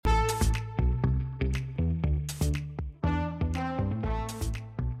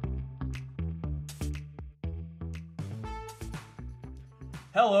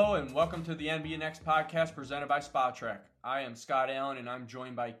Hello and welcome to the NBA Next podcast presented by Spot Trek. I am Scott Allen and I'm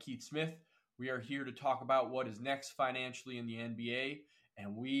joined by Keith Smith. We are here to talk about what is next financially in the NBA,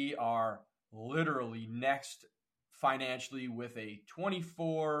 and we are literally next financially with a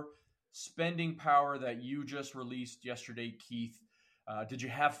 24 spending power that you just released yesterday, Keith. Did you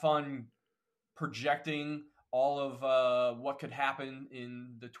have fun projecting all of what could happen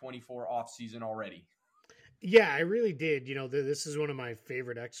in the 24 offseason already? Yeah, I really did. This is one of my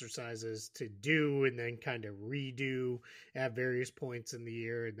favorite exercises to do and then kind of redo at various points in the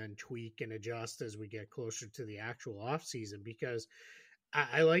year and then tweak and adjust as we get closer to the actual off season, because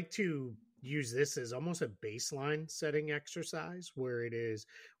I like to use this as almost a baseline setting exercise where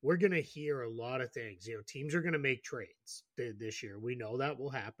we're going to hear a lot of things. Teams are going to make trades this year. We know that will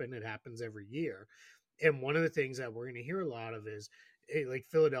happen. It happens every year. And one of the things that we're going to hear a lot of is, like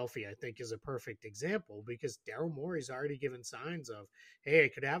Philadelphia, I think, is a perfect example, because Daryl Morey's already given signs of, hey, I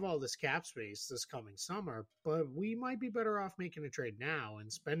could have all this cap space this coming summer, but we might be better off making a trade now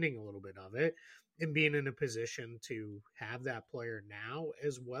and spending a little bit of it and being in a position to have that player now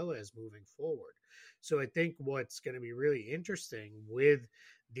as well as moving forward. So I think what's going to be really interesting with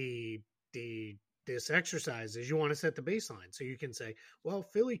this exercise is you want to set the baseline. So you can say, well,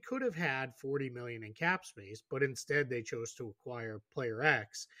 Philly could have had $40 million in cap space, but instead they chose to acquire player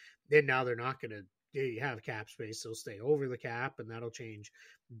X. Then now they're not going to have cap space. They'll stay over the cap, and that'll change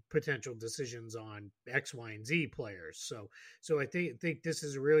potential decisions on X, Y, and Z players. So I think this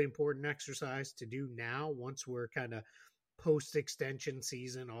is a really important exercise to do now once we're kind of post-extension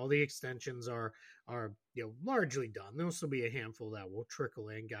season. All the extensions are largely done. There'll still be a handful that will trickle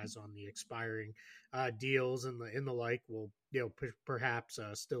in. Guys on the expiring deals and the like will perhaps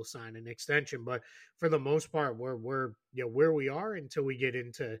still sign an extension, but for the most part, we're where we are until we get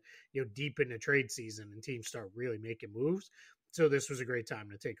into deep into trade season and teams start really making moves. So this was a great time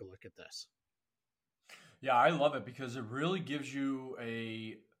to take a look at this. Yeah, I love it because it really gives you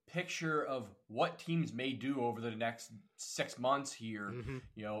a picture of what teams may do over the next 6 months here. Mm-hmm.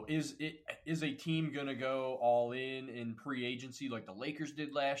 Is a team going to go all in pre-agency like the Lakers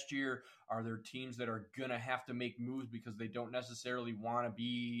did last year? Are there teams that are going to have to make moves because they don't necessarily want to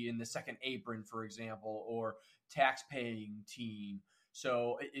be in the second apron, for example, or tax-paying team?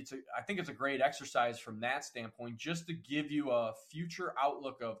 So I think it's a great exercise from that standpoint, just to give you a future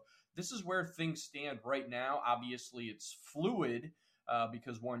outlook of this is where things stand right now. Obviously, it's fluid,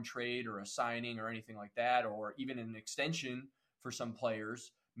 because one trade or a signing or anything like that, or even an extension for some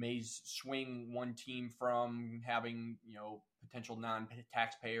players may swing one team from having, potential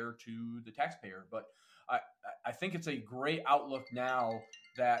non-taxpayer to the taxpayer. But I think it's a great outlook now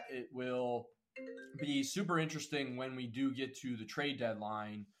that it will be super interesting when we do get to the trade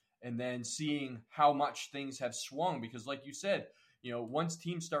deadline and then seeing how much things have swung, because like you said, once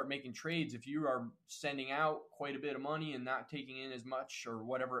teams start making trades, if you are sending out quite a bit of money and not taking in as much or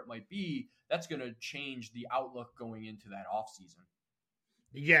whatever it might be, that's going to change the outlook going into that offseason.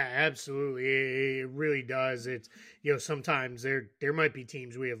 Yeah, absolutely. It really does. It's, sometimes there might be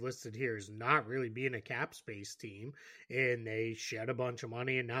teams we have listed here as not really being a cap space team, and they shed a bunch of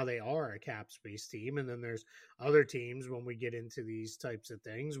money and now they are a cap space team. And then there's other teams when we get into these types of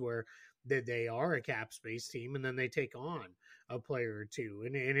things where they are a cap space team and then they take on a player or two.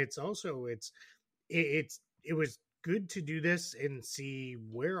 And it's also, it was good to do this and see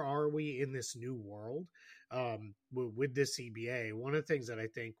where are we in this new world with this CBA. One of the things that I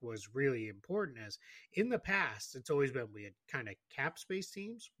think was really important is in the past, it's always been we had kind of cap space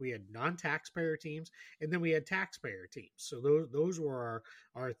teams, we had non-taxpayer teams, and then we had taxpayer teams. So those were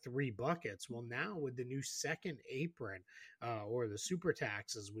our three buckets. Well, now with the new second apron or the super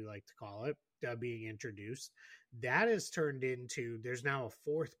tax, as we like to call it, being introduced, that has turned into there's now a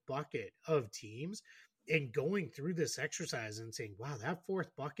fourth bucket of teams. And going through this exercise and saying, wow, that fourth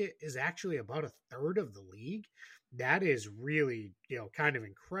bucket is actually about a third of the league. That is really, kind of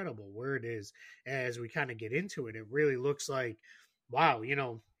incredible where it is. As we kind of get into it, it really looks like, wow,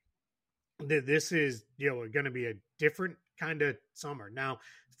 this is, going to be a different kind of summer. Now,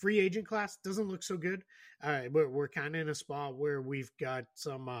 free agent class doesn't look so good. We're kind of in a spot where we've got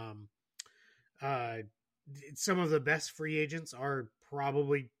some of the best free agents are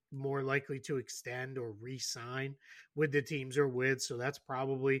probably more likely to extend or re-sign with the teams they're with. So that's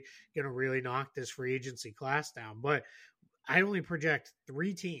probably going to really knock this free agency class down. But I only project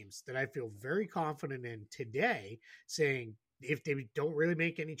 3 teams that I feel very confident in today, saying if they don't really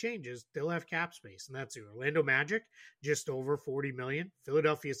make any changes, they'll have cap space. And that's the Orlando Magic, just over $40 million.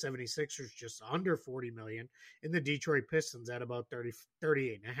 Philadelphia 76ers, just under $40 million. And the Detroit Pistons at about $38.5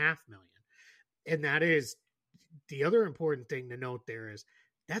 million. And that is the other important thing to note there is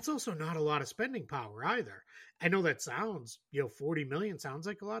that's also not a lot of spending power either. I know that sounds, 40 million sounds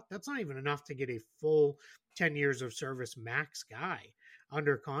like a lot. That's not even enough to get a full 10 years of service max guy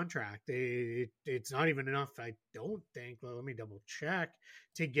under contract. It's not even enough, I don't think. Well, let me double check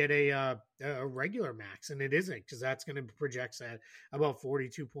to get a regular max, and it isn't, because that's going to project at about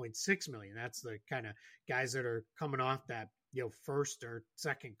 42.6 million. That's the kind of guys that are coming off that first or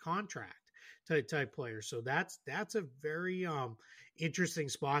second contract type player. So that's a very interesting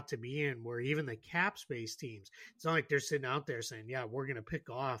spot to be in, where even the cap space teams, it's not like they're sitting out there saying, yeah, we're going to pick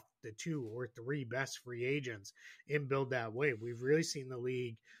off the 2 or 3 best free agents and build that way. We've really seen the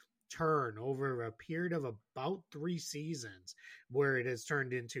league turn over a period of about 3 seasons, where it has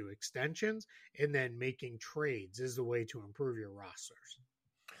turned into extensions and then making trades is the way to improve your rosters.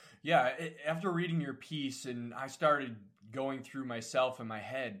 Yeah, after reading your piece, and I started going through myself in my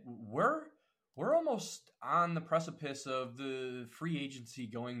head, we're almost on the precipice of the free agency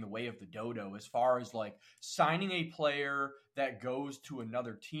going the way of the dodo, as far as like signing a player that goes to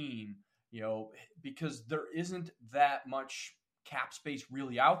another team, because there isn't that much cap space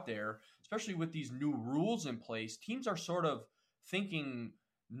really out there, especially with these new rules in place. Teams are sort of thinking,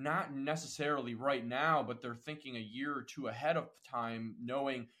 not necessarily right now, but they're thinking a year or 2 ahead of time,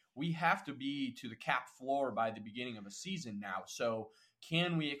 knowing we have to be to the cap floor by the beginning of a season now. So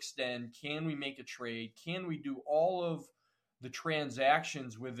can we extend? Can we make a trade? Can we do all of the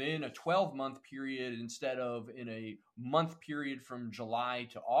transactions within a 12-month period instead of in a month period from July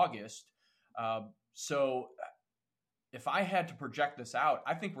to August? So if I had to project this out,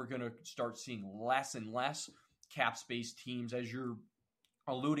 I think we're going to start seeing less and less cap space teams, as you're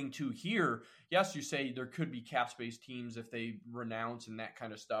alluding to here. Yes, you say there could be cap space teams if they renounce and that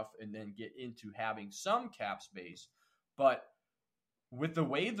kind of stuff and then get into having some cap space. But with the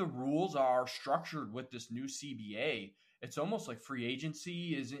way the rules are structured with this new CBA, it's almost like free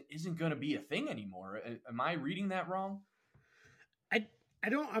agency isn't going to be a thing anymore. Am I reading that wrong?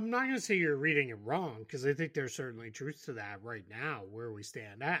 I'm not going to say you're reading it wrong, because I think there's certainly truth to that right now where we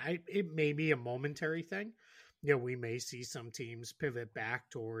stand. It may be a momentary thing. We may see some teams pivot back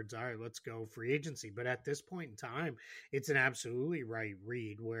towards, all right, let's go free agency. But at this point in time, it's an absolutely right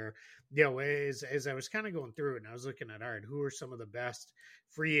read where, as I was kind of going through it and I was looking at, all right, who are some of the best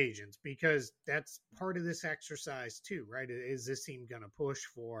free agents? Because that's part of this exercise too, right? Is this team going to push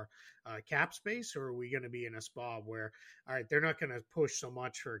for cap space, or are we going to be in a spot where, all right, they're not going to push so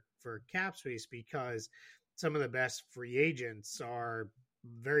much for cap space because some of the best free agents are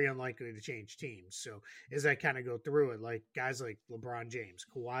very unlikely to change teams. So as I kind of go through it, like guys like LeBron James,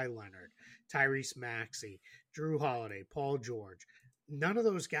 Kawhi Leonard, Tyrese Maxey, Drew Holiday, Paul George, none of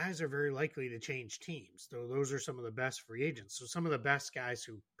those guys are very likely to change teams. So those are some of the best free agents. So some of the best guys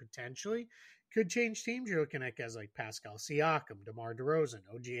who potentially could change teams, you're looking at guys like Pascal Siakam, DeMar DeRozan,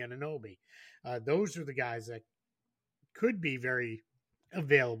 OG Anunoby. Those are the guys that could be very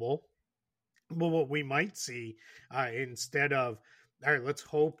available. But what we might see instead of, all right, let's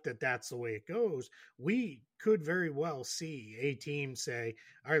hope that that's the way it goes, we could very well see a team say,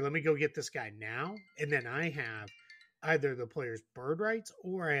 all right, let me go get this guy now, and then I have either the player's bird rights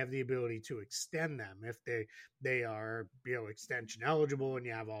or I have the ability to extend them if they are extension eligible, and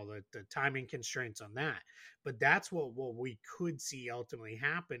you have all the timing constraints on that. But that's what we could see ultimately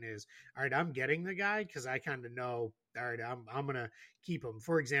happen is, all right, I'm getting the guy because I kind of know, all right, I'm going to keep him.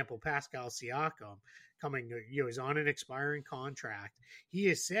 For example, Pascal Siakam coming, he's on an expiring contract. He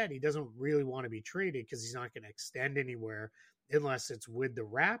has said he doesn't really want to be traded because he's not going to extend anywhere unless it's with the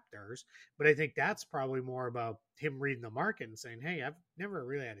Raptors. But I think that's probably more about him reading the market and saying, hey, I've never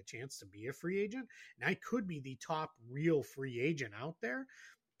really had a chance to be a free agent, and I could be the top real free agent out there.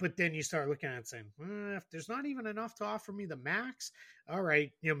 But then you start looking at it saying, if there's not even enough to offer me the max, all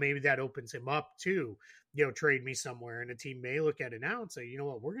right, maybe that opens him up to, trade me somewhere. And a team may look at it now and say, you know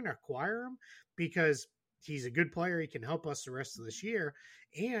what, we're going to acquire him because he's a good player. He can help us the rest of this year.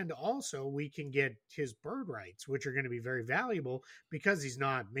 And also we can get his bird rights, which are going to be very valuable because he's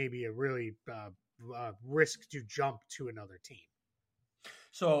not maybe a really risk to jump to another team.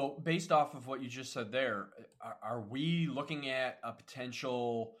 So based off of what you just said there, are we looking at a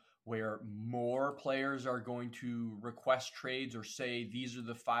potential where more players are going to request trades or say, these are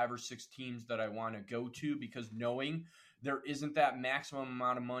the 5 or 6 teams that I want to go to, because knowing there isn't that maximum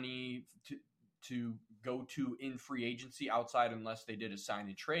amount of money to go to in free agency outside unless they did a sign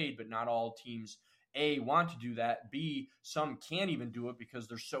and trade, but not all teams A, want to do that. B, some can't even do it because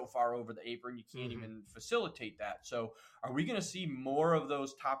they're so far over the apron, you can't even facilitate that. So are we going to see more of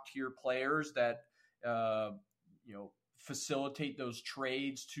those top tier players that, facilitate those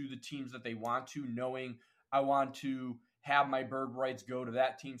trades to the teams that they want to, knowing I want to have my bird rights go to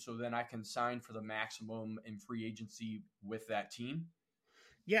that team so then I can sign for the maximum in free agency with that team?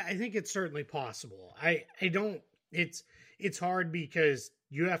 Yeah, I think it's certainly possible. I don't it's hard because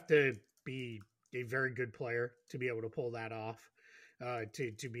you have to be a very good player to be able to pull that off.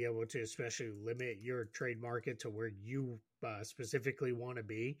 To be able to especially limit your trade market to where you specifically want to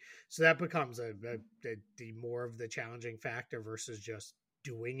be. So that becomes the more of the challenging factor versus just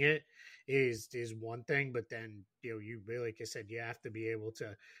doing it is one thing, but then you really, like I said, you have to be able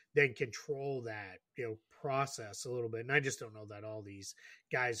to then control that process a little bit. And I just don't know that all these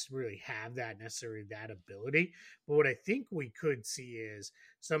guys really have that necessarily that ability. But what I think we could see is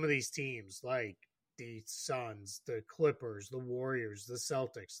some of these teams like the Suns, the Clippers, the Warriors, the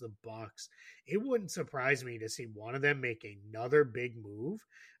Celtics, the Bucks. It wouldn't surprise me to see one of them make another big move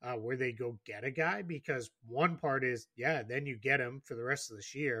where they go get a guy, because one part is, yeah, then you get him for the rest of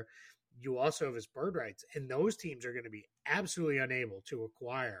this year. You also have his bird rights, and those teams are going to be absolutely unable to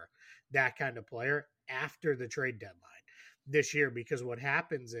acquire that kind of player after the trade deadline this year, because what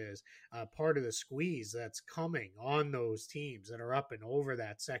happens is part of the squeeze that's coming on those teams that are up and over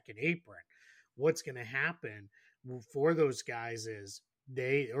that second apron, what's going to happen for those guys is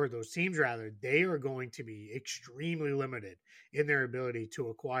those teams rather, they are going to be extremely limited in their ability to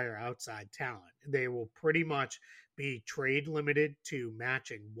acquire outside talent. They will pretty much be trade limited to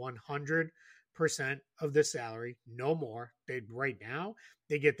matching 100% of the salary, no more. Right now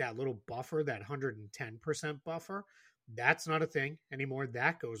they get that little buffer, that 110% buffer. That's not a thing anymore.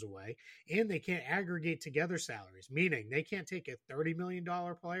 That goes away. And they can't aggregate together salaries, meaning they can't take a $30 million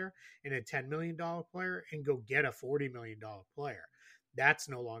player and a $10 million player and go get a $40 million player. That's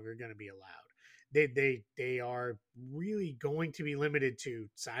no longer going to be allowed. They are really going to be limited to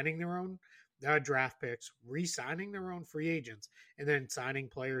signing their own draft picks, re-signing their own free agents, and then signing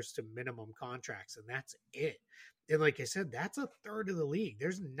players to minimum contracts. And that's it. And like I said, that's a third of the league.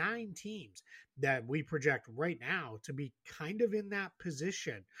 There's 9 teams that we project right now to be kind of in that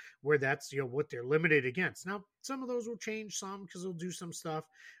position where that's what they're limited against. Now, some of those will change some because they'll do some stuff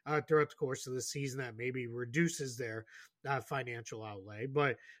throughout the course of the season that maybe reduces their financial outlay.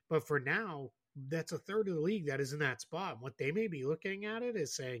 But for now, that's a third of the league that is in that spot. And what they may be looking at it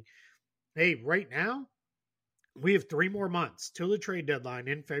is saying, hey, right now, we have 3 more months till the trade deadline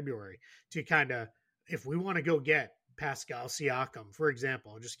in February to kind of, if we want to go get Pascal Siakam, for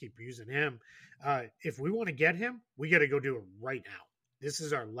example, I'll just keep using him. If we want to get him, we got to go do it right now. This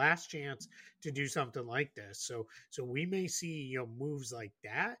is our last chance to do something like this. So we may see moves like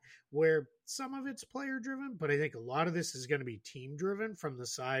that where some of it's player driven, but I think a lot of this is going to be team driven from the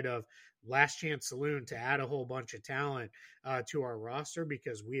side of Last Chance Saloon to add a whole bunch of talent to our roster,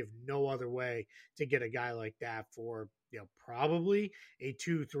 because we have no other way to get a guy like that for probably a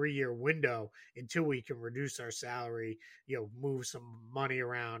 2-3 year window until we can reduce our salary, move some money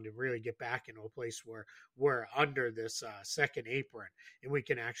around and really get back into a place where we're under this second apron and we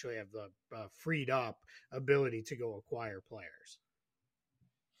can actually have the freed up ability to go acquire players.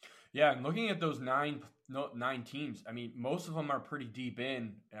 Yeah, and looking at those nine teams, I mean, most of them are pretty deep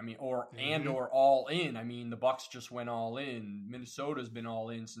in. I mean, or all in. I mean, the Bucks just went all in. Minnesota's been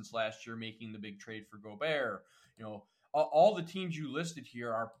all in since last year, making the big trade for Gobert. All the teams you listed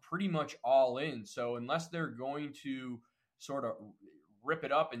here are pretty much all in. So unless they're going to sort of rip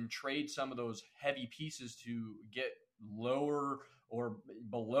it up and trade some of those heavy pieces to get lower or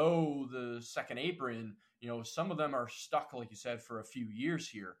below the second apron, some of them are stuck, like you said, for a few years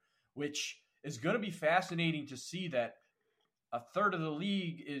here, which is going to be fascinating to see that a third of the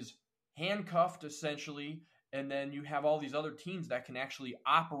league is handcuffed essentially. And then you have all these other teams that can actually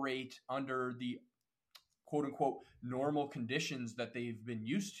operate under the quote unquote normal conditions that they've been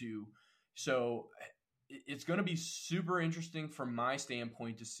used to. So it's going to be super interesting from my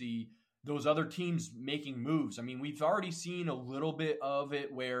standpoint to see those other teams making moves. I mean, we've already seen a little bit of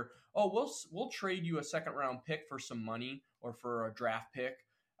it where, we'll trade you a second round pick for some money or for a draft pick,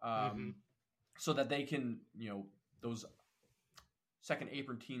 so that they can, those second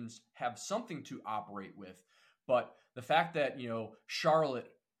apron teams have something to operate with. But the fact that,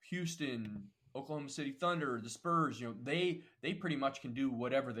 Charlotte, Houston, Oklahoma City Thunder, the Spurs, they pretty much can do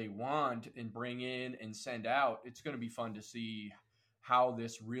whatever they want and bring in and send out. It's going to be fun to see how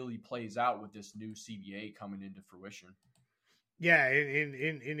this really plays out with this new CBA coming into fruition. Yeah,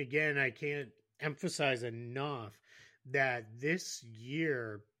 and again, I can't emphasize enough that this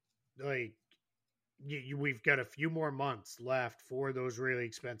year, like, we've got a few more months left for those really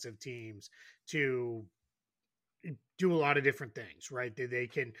expensive teams to do a lot of different things, right?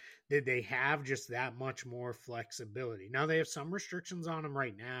 They have just that much more flexibility. Now they have some restrictions on them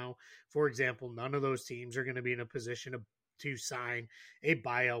right now. For example, none of those teams are going to be in a position to sign a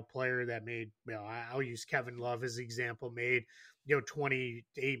buyout player that made, I'll use Kevin Love as example, made, $28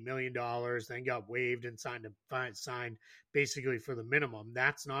 million, then got waived and signed basically for the minimum.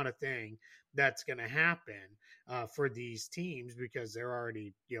 That's not a thing that's going to happen for these teams because they're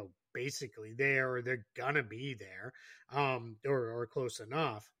already, basically there, or they're gonna be there, or close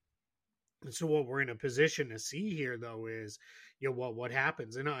enough. And so what we're in a position to see here, though, is what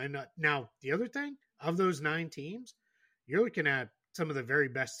happens. And now the other thing, of those 9 teams, you're looking at some of the very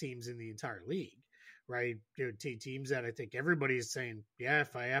best teams in the entire league, right? Teams that I think everybody is saying, yeah,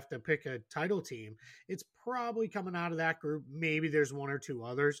 if I have to pick a title team, it's probably coming out of that group. Maybe there's 1 or 2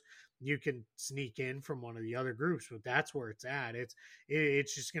 others you can sneak in from one of the other groups, but that's where it's at.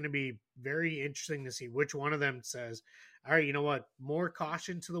 It's just going to be very interesting to see which one of them says, all right, you know what, more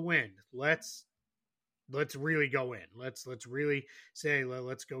caution to the wind. Let's really go in. Let's really say,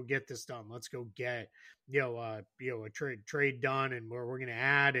 let's go get this done. Let's go get, a trade done, and we're going to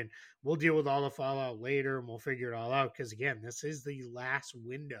add, and we'll deal with all the fallout later, and we'll figure it all out. Because again, this is the last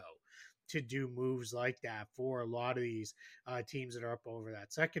window to do moves like that for a lot of these teams that are up over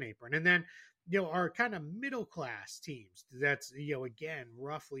that second apron. And then, our kind of middle class teams, that's, again,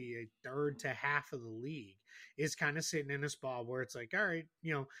 roughly a third to half of the league, is kind of sitting in a spot where it's like, all right,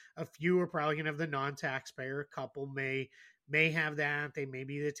 a few are probably going to have the non-taxpayer. A couple may have that. They may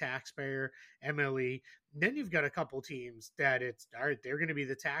be the taxpayer MLE. And then you've got a couple teams that it's, all right, they're going to be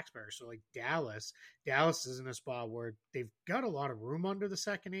the taxpayer. So like Dallas is in a spot where they've got a lot of room under the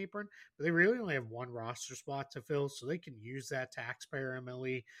second apron, but they really only have 1 roster spot to fill. So they can use that taxpayer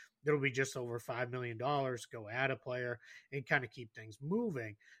MLE. It'll be just over $5 million, go add a player and kind of keep things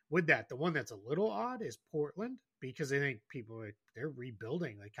moving. With that, the one that's a little odd is Portland, because I think people they're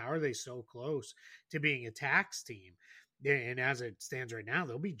rebuilding. Like, how are they so close to being a tax team? And as it stands right now,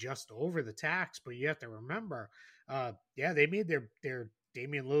 they'll be just over the tax. But you have to remember, they made their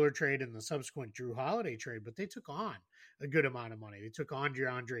Damian Lillard trade and the subsequent Drew Holiday trade, but they took on a good amount of money. They took on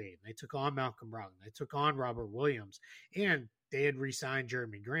DeAndre Ayton, they took on Malcolm Brogdon, they took on Robert Williams, and they had re-signed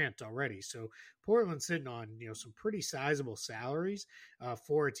Jeremy Grant already. So Portland's sitting on, some pretty sizable salaries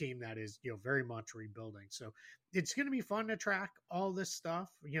for a team that is, very much rebuilding. So it's going to be fun to track all this stuff,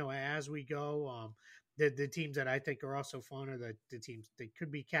 as we go. The teams that I think are also fun are the teams, they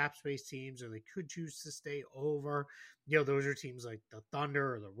could be cap space teams, or they could choose to stay over. Those are teams like the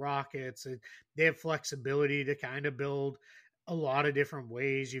Thunder or the Rockets. They have flexibility to kind of build a lot of different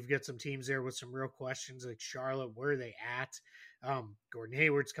ways. You've got some teams there with some real questions, like Charlotte. Where are they at? Gordon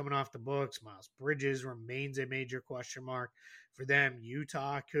Hayward's coming off the books. Miles Bridges remains a major question mark for them.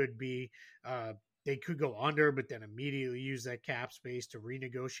 Utah could be they could go under, but then immediately use that cap space to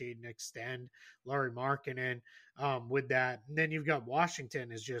renegotiate and extend Lauri Markkanen with that. And then you've got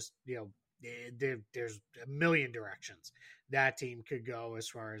Washington is just, there's a million directions that team could go as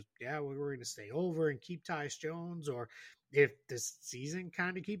far as, we're going to stay over and keep Tyus Jones, or if this season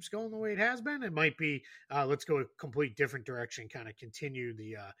kind of keeps going the way it has been, it might be let's go a complete different direction, kind of continue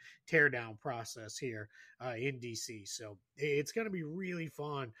the tear down process here in DC. So it's going to be really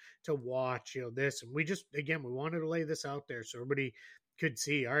fun to watch, this. And we wanted to lay this out there so everybody could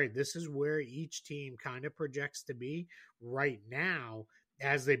see, all right, this is where each team kind of projects to be right now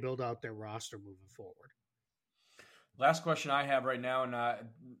as they build out their roster moving forward. Last question I have right now, and I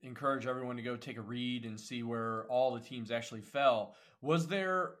encourage everyone to go take a read and see where all the teams actually fell. Was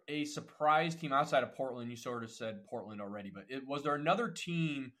there a surprise team outside of Portland? You sort of said Portland already, but was there another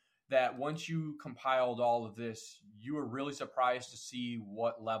team that once you compiled all of this, you were really surprised to see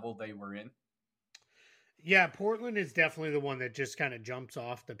what level they were in? Yeah, Portland is definitely the one that just kind of jumps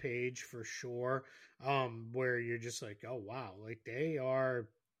off the page for sure, where you're just like, oh, wow, like they are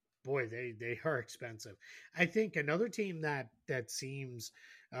 – boy, they are expensive. I think another team that seems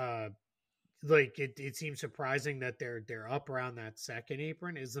like it seems surprising that they're up around that second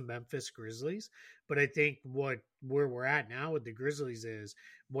apron is the Memphis Grizzlies. But I think where we're at now with the Grizzlies is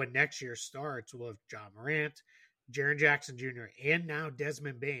when next year starts, we'll have John Morant, Jaren Jackson Jr., and now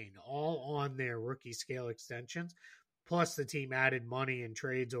Desmond Bane all on their rookie scale extensions. Plus, the team added money and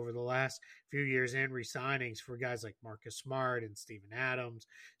trades over the last few years and re-signings for guys like Marcus Smart and Steven Adams.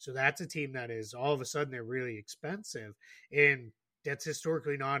 So that's a team that is all of a sudden they're really expensive. And that's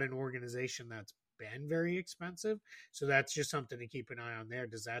historically not an organization that's been very expensive. So that's just something to keep an eye on there.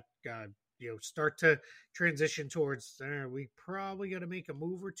 Does that start to transition towards we probably got to make a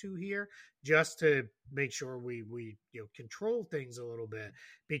move or two here just to make sure we control things a little bit,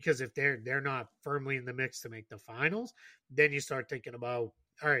 because if they're not firmly in the mix to make the finals, then you start thinking about,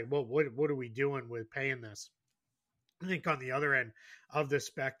 all right, well, what are we doing with paying this? I think on the other end of the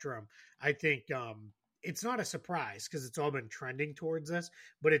spectrum, I think it's not a surprise because it's all been trending towards this,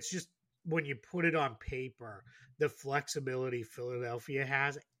 but it's just when you put it on paper, the flexibility Philadelphia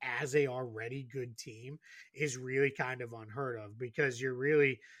has as a already good team is really kind of unheard of, because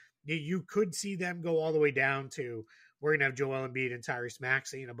you could see them go all the way down to, we're going to have Joel Embiid and Tyrese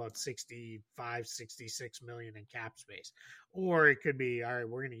Maxey and about 65, 66 million in cap space. Or it could be, all right,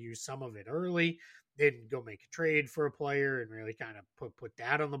 we're going to use some of it early, then go make a trade for a player and really kind of put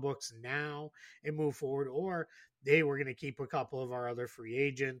that on the books now and move forward. Or they were going to keep a couple of our other free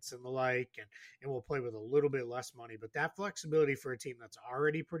agents and the like, and we'll play with a little bit less money. But that flexibility for a team that's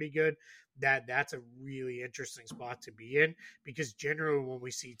already pretty good, that's a really interesting spot to be in, because generally when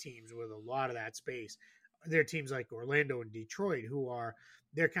we see teams with a lot of that space, they're teams like Orlando and Detroit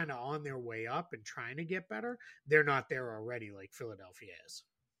they're kind of on their way up and trying to get better. They're not there already like Philadelphia is.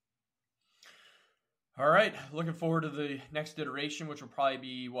 All right, looking forward to the next iteration, which will probably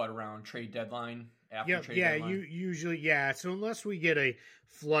be around trade deadline. Deadline? Usually, yeah. So unless we get a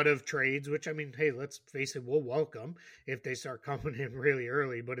flood of trades, which, I mean, hey, let's face it, we'll welcome if they start coming in really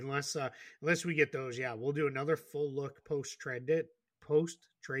early. But unless we get those, yeah, we'll do another full look post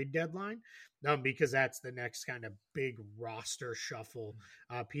trade deadline, because that's the next kind of big roster shuffle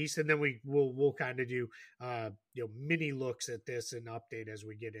piece, and then we'll kind of do mini looks at this and update as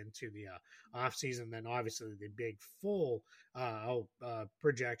we get into the off season. Then obviously the big full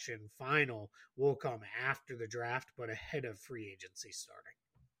projection final will come after the draft, but ahead of free agency starting.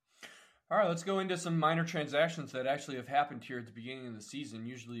 All right, let's go into some minor transactions that actually have happened here at the beginning of the season.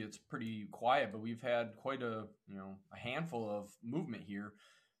 Usually it's pretty quiet, but we've had quite a handful of movement here.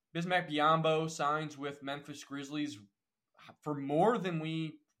 Bismack Biyombo signs with Memphis Grizzlies for more than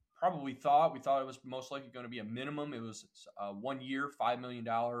we probably thought. We thought it was most likely going to be a minimum. It was a 1 year, $5 million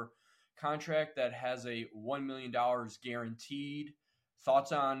contract that has a $1 million guaranteed.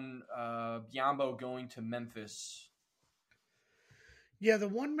 Thoughts on Biyombo going to Memphis? Yeah, the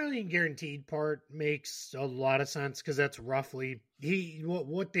 $1 million guaranteed part makes a lot of sense, because that's roughly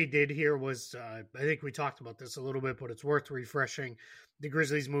what they did here was, I think we talked about this a little bit, but it's worth refreshing. The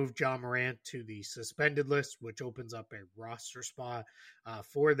Grizzlies moved John Morant to the suspended list, which opens up a roster spot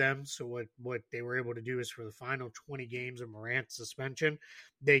for them. So what they were able to do is, for the final 20 games of Morant's suspension,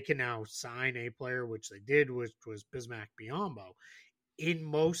 they can now sign a player, which they did, which was Bismack Biyombo. In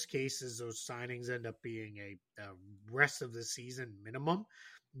most cases, those signings end up being a rest of the season minimum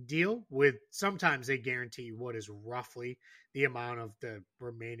deal, with sometimes they guarantee what is roughly the amount of the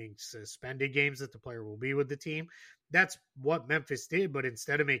remaining suspended games that the player will be with the team. That's what Memphis did, but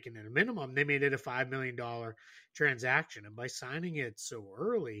instead of making it a minimum, they made it a $5 million transaction. And by signing it so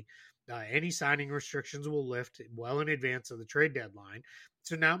early, any signing restrictions will lift well in advance of the trade deadline.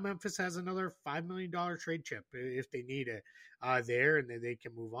 So now Memphis has another $5 million trade chip if they need it there, and then they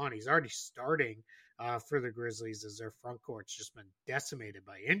can move on. He's already starting for the Grizzlies, as their front court's just been decimated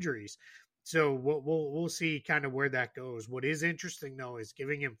by injuries. So we'll see kind of where that goes. What is interesting, though, is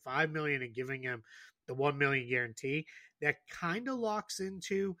giving him $5 million and giving him the $1 million guarantee. That kind of locks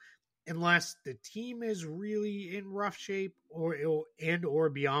into, unless the team is really in rough shape or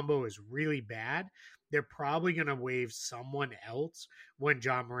Biyombo is really bad, they're probably going to waive someone else when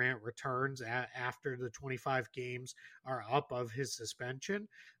John Morant returns after the 25 games are up of his suspension,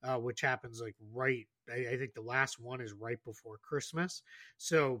 which happens I think the last one is right before Christmas.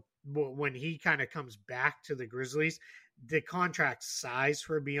 So when he kind of comes back to the Grizzlies, the contract size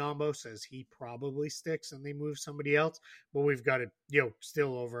for Biyombo says he probably sticks and they move somebody else, but we've got it,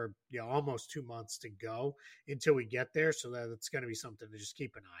 still over almost 2 months to go until we get there. So that's going to be something to just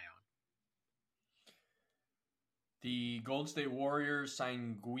keep an eye on. The Golden State Warriors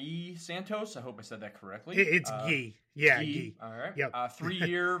signed Gui Santos. I hope I said that correctly. It's Guy. Yeah, Guy. All right. Yep. 3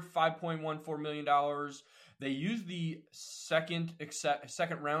 year, $5.14 million. They used the second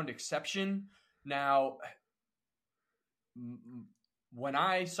round exception. Now, when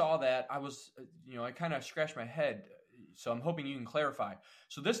I saw that, I was, I kind of scratched my head. So I'm hoping you can clarify.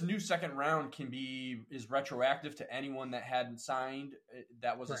 So this new second round is retroactive to anyone that hadn't signed.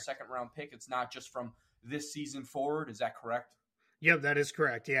 That was correct. A second round pick. It's not just from this season forward. Is that correct? Yep, that is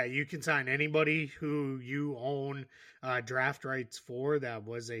correct. Yeah, you can sign anybody who you own draft rights for that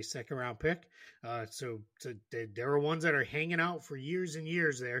was a second round pick. So there are ones that are hanging out for years and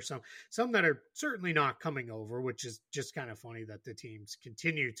years there. Some that are certainly not coming over, which is just kind of funny that the teams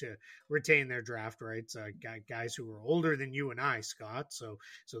continue to retain their draft rights. Guys who are older than you and I, Scott. So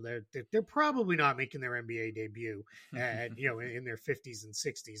they're probably not making their NBA debut at in their 50s and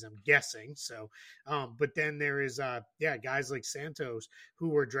 60s. I'm guessing. So, but then there is guys like Santos who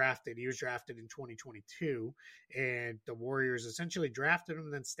were drafted. He was drafted in 2022, and the Warriors essentially drafted him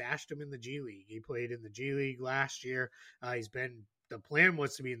and then stashed him in the G League. He played in the G League last year. The plan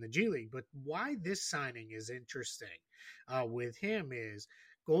was to be in the G League, but why this signing is interesting with him is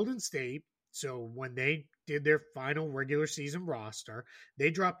Golden State. So when they did their final regular season roster, they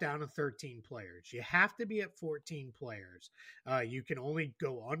dropped down to 13 players. You have to be at 14 players. You can only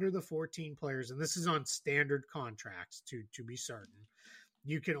go under the 14 players, and this is on standard contracts to be certain.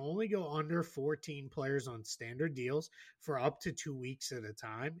 You can only go under 14 players on standard deals for up to 2 weeks at a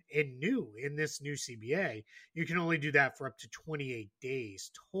time. And in this new CBA, you can only do that for up to 28 days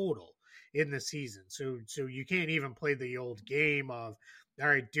total in the season. So you can't even play the old game of, all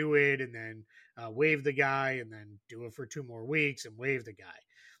right, do it and then waive the guy and then do it for 2 more weeks and waive the guy.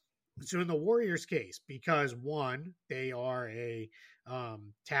 So in the Warriors case, because one, they are a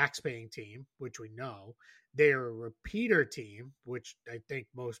tax-paying team, which we know, they are a repeater team, which I think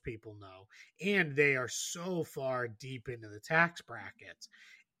most people know, and they are so far deep into the tax brackets.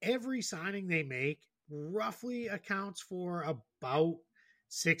 Every signing they make roughly accounts for about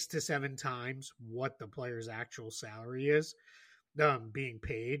 6 to 7 times what the player's actual salary is being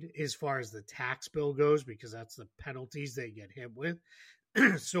paid as far as the tax bill goes, because that's the penalties they get hit with.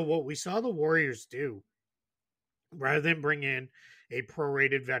 So what we saw the Warriors do, rather than bring in a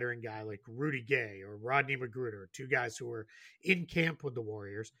prorated veteran guy like Rudy Gay or Rodney Magruder, 2 guys who were in camp with the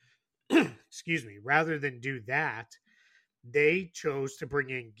Warriors, excuse me, rather than do that, they chose to bring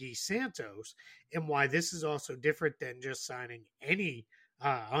in Guy Santos. And why this is also different than just signing any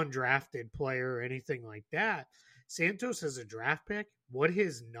undrafted player or anything like that. Santos as a draft pick, what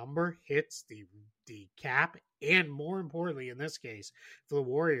his number hits the cap, and more importantly in this case for the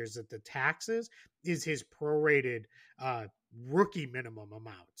Warriors, that the taxes is his prorated rookie minimum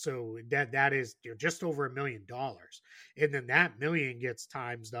amount. So that is just over $1 million, and then that million gets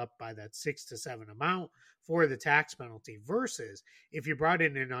times up by that 6 to 7 amount for the tax penalty. Versus if you brought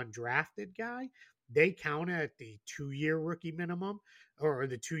in an undrafted guy, they count at the 2-year rookie minimum, or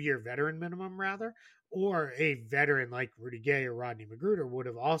the 2-year veteran minimum rather, or a veteran like Rudy Gay or Rodney Magruder would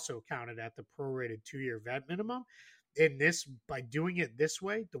have also counted at the prorated 2-year vet minimum. In this, by doing it this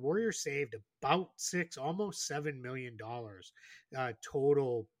way, the Warriors saved about almost $7 million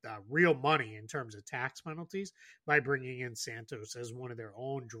total real money in terms of tax penalties by bringing in Santos as one of their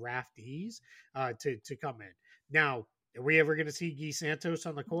own draftees to come in. Now, are we ever going to see Guy Santos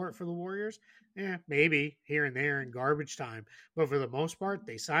on the court for the Warriors? Maybe here and there in garbage time. But for the most part,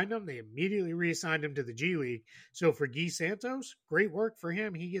 they signed him. They immediately reassigned him to the G League. So for Guy Santos, great work for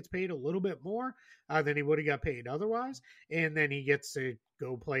him. He gets paid a little bit more than he would have got paid otherwise. And then he gets to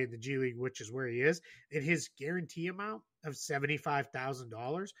go play in the G League, which is where he is. And his guarantee amount of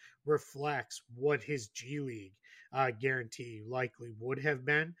 $75,000 reflects what his G League guarantee likely would have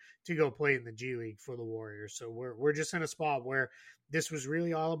been to go play in the G League for the Warriors. So we're just in a spot where this was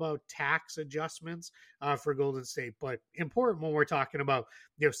really all about tax adjustments for Golden State, but important when we're talking about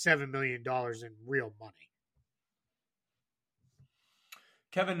 $7 million in real money.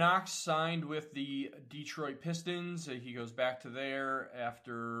 Kevin Knox signed with the Detroit Pistons. He goes back to there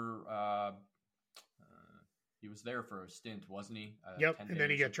after he was there for a stint, wasn't he? Yep, and then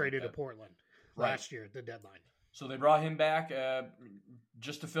he got traded to Portland last year at the deadline. So they brought him back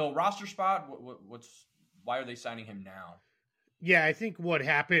just to fill a roster spot. Why are they signing him now? Yeah, I think what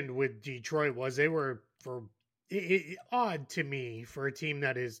happened with Detroit was they were odd to me for a team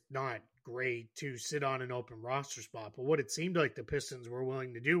that is not great to sit on an open roster spot. But what it seemed like the Pistons were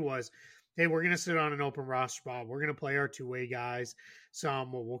willing to do was, hey, we're going to sit on an open roster spot. We're going to play our 2-way guys.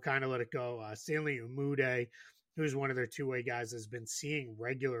 We'll kind of let it go. Stanley Umude, who's one of their 2-way guys, has been seeing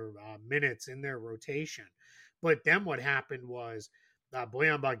regular minutes in their rotation. But then what happened was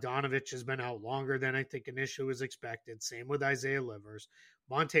Bojan Bogdanovic has been out longer than I think initially was expected. Same with Isaiah Livers.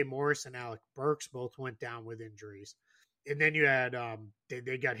 Monte Morris and Alec Burks both went down with injuries. And then you had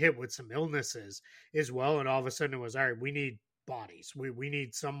they got hit with some illnesses as well. And all of a sudden it was, all right, we need bodies. We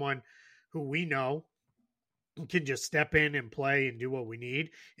need someone who we know can just step in and play and do what we need.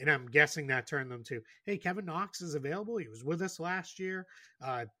 And I'm guessing that turned them to, hey, Kevin Knox is available. He was with us last year.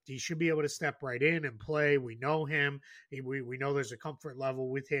 He should be able to step right in and play. We know him. We know there's a comfort level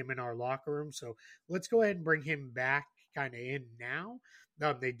with him in our locker room. So let's go ahead and bring him back kind of in now.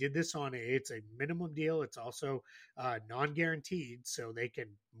 They did this it's a minimum deal. It's also non-guaranteed, so they can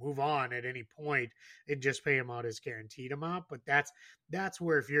move on at any point and just pay him out his guaranteed amount. But that's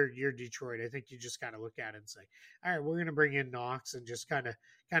where if you're Detroit, I think you just kind of look at it and say, all right, we're going to bring in Knox and just kind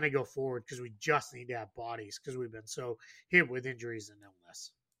of go forward because we just need to have bodies because we've been so hit with injuries and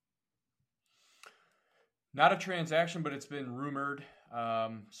illness. Not a transaction, but it's been rumored.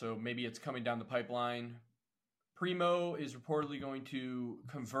 So maybe it's coming down the pipeline. Primo is reportedly going to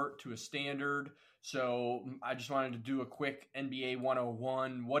convert to a standard. So I just wanted to do a quick NBA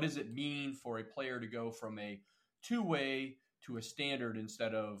 101. What does it mean for a player to go from a two-way to a standard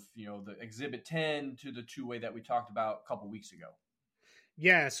instead of, the Exhibit 10 to the two-way that we talked about a couple weeks ago?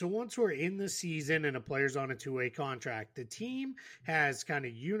 Yeah, so once we're in the season and a player's on a two-way contract, the team has kind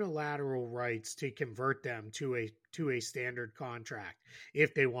of unilateral rights to convert them to a standard contract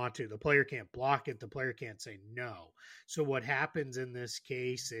if they want to. The player can't block it. The player can't say no. So what happens in this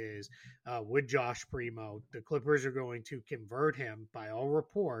case is with Josh Primo, the Clippers are going to convert him, by all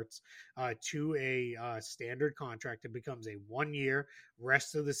reports, to a standard contract. It becomes a 1-year,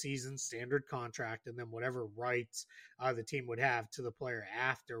 rest of the season standard contract, and then whatever rights the team would have to the player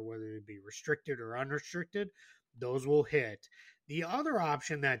after, whether it be restricted or unrestricted, those will hit. The other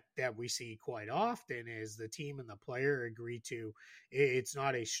option that we see quite often is the team and the player agree to, it's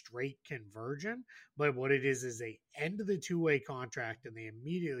not a straight conversion, but what it is they end the two-way contract and they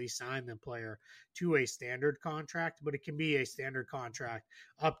immediately sign the player to a standard contract, but it can be a standard contract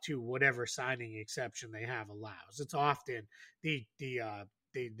up to whatever signing exception they have allows. It's often the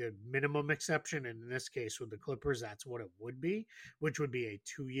minimum exception, and in this case with the Clippers, that's what it would be, which would be a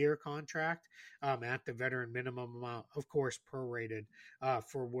 2-year contract at the veteran minimum amount, of course, prorated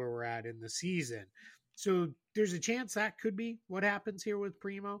for where we're at in the season. So there's a chance that could be what happens here with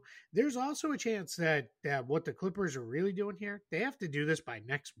Primo. There's also a chance that what the Clippers are really doing here, they have to do this by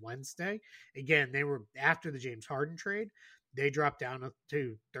next Wednesday. Again, they were after the James Harden trade. They dropped down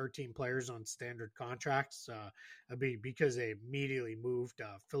to 13 players on standard contracts because they immediately moved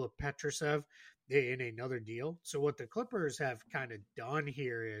Philip Petrusev in another deal. So what the Clippers have kind of done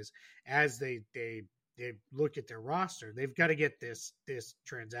here is, as they look at their roster, they've got to get this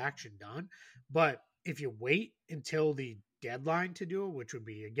transaction done. But if you wait until the deadline to do it, which would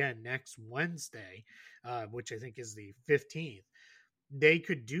be, again, next Wednesday, which I think is the 15th, they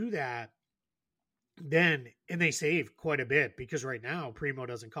could do that then, and they save quite a bit because right now Primo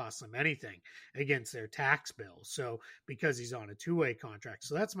doesn't cost them anything against their tax bill. So because he's on a two-way contract.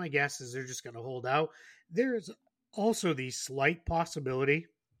 So that's my guess, is they're just going to hold out. There's also the slight possibility,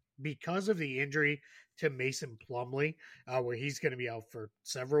 because of the injury to Mason Plumlee, where he's going to be out for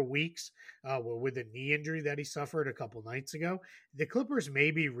several weeks with a knee injury that he suffered a couple nights ago. The Clippers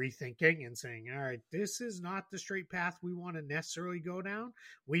may be rethinking and saying, all right, this is not the straight path we want to necessarily go down.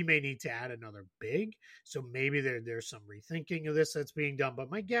 We may need to add another big. So maybe there's some rethinking of this that's being done.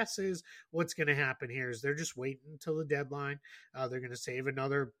 But my guess is what's going to happen here is they're just waiting until the deadline. They're going to save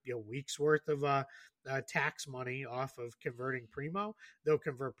another week's worth of tax money off of converting Primo. They'll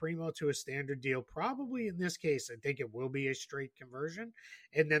convert Primo to a standard deal. Probably in this case, I think it will be a straight conversion.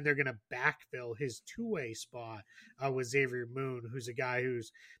 And then they're going to backfill his two-way spot with Xavier Moon, who's a guy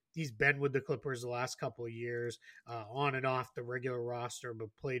he's been with the Clippers the last couple of years, on and off the regular roster, but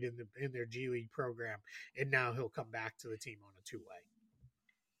played in their G League program. And now he'll come back to the team on a two-way.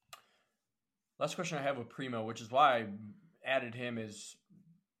 Last question I have with Primo, which is why I added him, is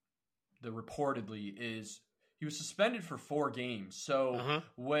the reportedly is he was suspended for 4 games. So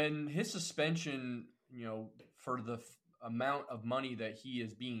when his suspension, for the amount of money that he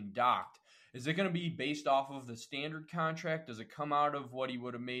is being docked, is it going to be based off of the standard contract? Does it come out of what he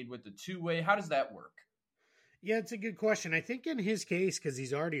would have made with the two-way? How does that work? Yeah, it's a good question. I think in his case, because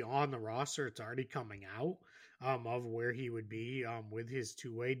he's already on the roster, it's already coming out of where he would be with his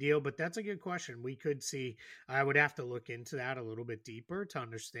two-way deal. But that's a good question. We could see. I would have to look into that a little bit deeper to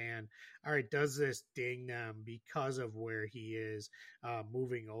understand, all right, does this ding them because of where he is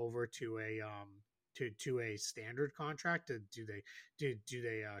moving over to a to a standard contract? Do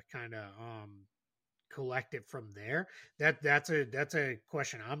they kind of collect it from there. That's a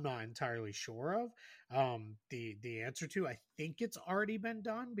question I'm not entirely sure of. The answer to, I think it's already been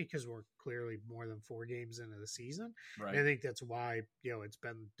done because we're clearly more than 4 games into the season, Right. and I think that's why it's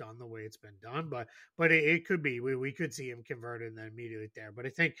been done the way it's been done. But it could be we could see him converted and then immediately there. But I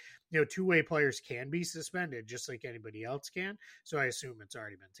think two-way players can be suspended just like anybody else can. So I assume it's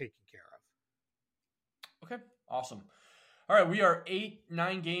already been taken care of. Okay, awesome. All right, we are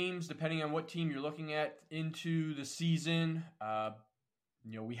 8-9 games, depending on what team you're looking at, into the season.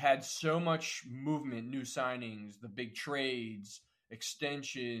 We had so much movement, new signings, the big trades,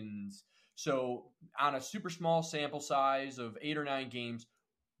 extensions. So on a super small sample size of 8 or 9 games,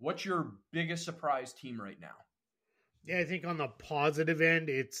 what's your biggest surprise team right now? Yeah, I think on the positive end,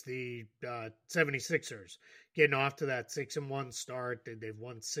 it's the 76ers getting off to that 6-1 start. They've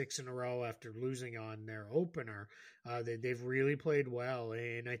won 6 in a row after losing on their opener. They've really played well,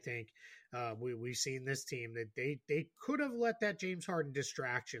 and I think we've seen this team that they could have let that James Harden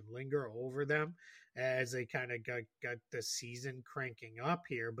distraction linger over them as they kind of got the season cranking up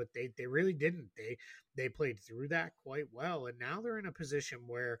here, but they really didn't. They played through that quite well, and now they're in a position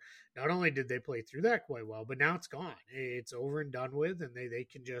where not only did they play through that quite well, but now it's gone. It's over and done with, and they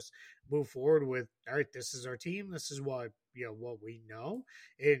can just move forward with, all right, this is our team. This is what we know,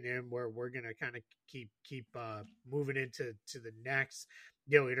 and we're gonna kind of keep moving into the next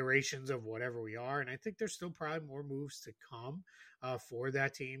iterations of whatever we are. And I think there's still probably more moves to come for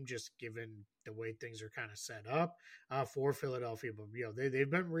that team, just given the way things are kind of set up for Philadelphia. But they've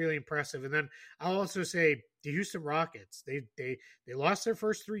been really impressive. And then I'll also say the Houston Rockets, they lost their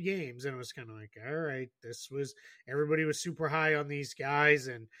first 3 games, and it was kind of like, all right, everybody was super high on these guys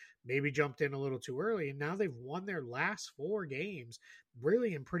and maybe jumped in a little too early, and now they've won their last 4 games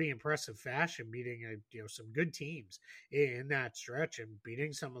really in pretty impressive fashion, beating some good teams in that stretch and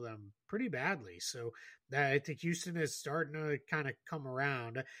beating some of them pretty badly. So I think Houston is starting to kind of come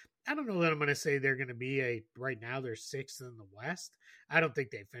around. I don't know that I'm going to say they're going to be right now they're 6th in the West. I don't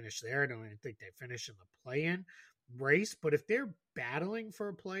think they finish there. I don't even think they finish in the play-in race, but if they're battling for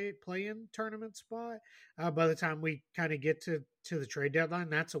a play-in tournament spot by the time we kind of get to the trade deadline,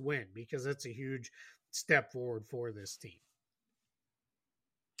 that's a win, because that's a huge step forward for this team.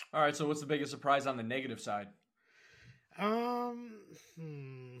 All right, so what's the biggest surprise on the negative side? I'm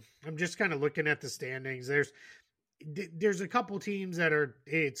just kind of looking at the standings. There's a couple teams that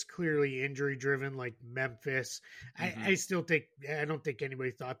it's clearly injury driven, like Memphis. Mm-hmm. I don't think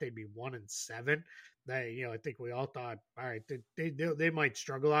anybody thought they'd be 1-7. I think we all thought, all right, they might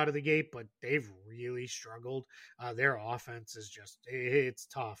struggle out of the gate, but they've really struggled. Their offense is it's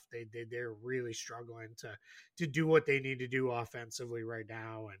tough. They're really struggling to do what they need to do offensively right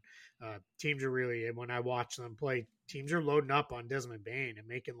now. And teams are really, when I watch them play, teams are loading up on Desmond Bane and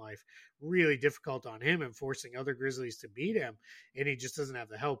making life really difficult on him and forcing other Grizzlies to beat him. And he just doesn't have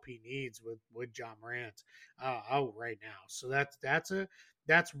the help he needs with John Morant out right now. So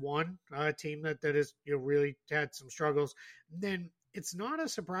that's one team that has really had some struggles. And then it's not a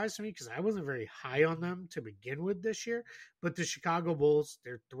surprise to me because I wasn't very high on them to begin with this year, but the Chicago Bulls,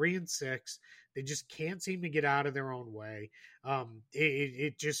 they're 3-6. They just can't seem to get out of their own way.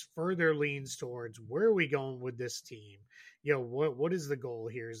 It just further leans towards, where are we going with this team? What is the goal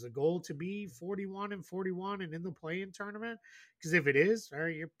here? Is the goal to be 41-41 and in the play-in tournament? Because if it is, all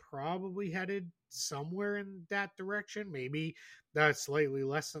right, you're probably headed somewhere in that direction. Maybe that's slightly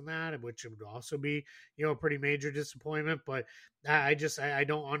less than that, which would also be, a pretty major disappointment. But I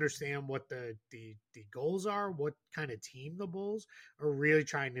don't understand what the goals are, what kind of team the Bulls are really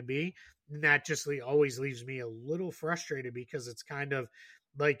trying to be. And that just always leaves me a little frustrated, because it's kind of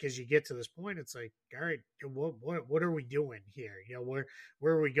like, as you get to this point, it's like, all right, what are we doing here?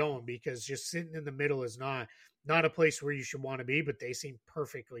 Where are we going? Because just sitting in the middle is not a place where you should want to be, but they seem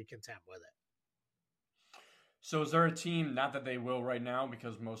perfectly content with it. So is there a team, not that they will right now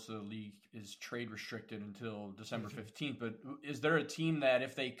because most of the league is trade restricted until December 15th, but is there a team that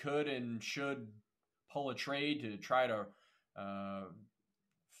if they could and should pull a trade to try to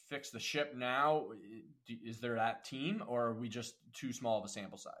fix the ship now, is there that team, or are we just too small of a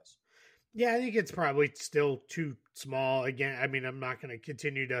sample size? Yeah, I think it's probably still too small. Again, I mean, I'm not going to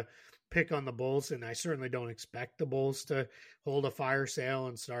continue to pick on the Bulls, and I certainly don't expect the Bulls to hold a fire sale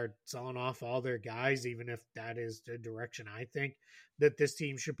and start selling off all their guys, even if that is the direction I think that this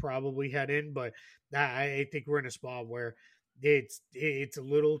team should probably head in. But I think we're in a spot where it's a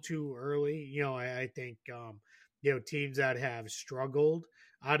little too early. I think teams that have struggled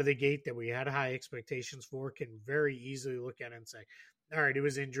out of the gate that we had high expectations for can very easily look at it and say, all right, it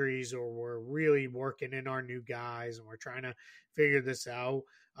was injuries, or we're really working in our new guys and we're trying to figure this out.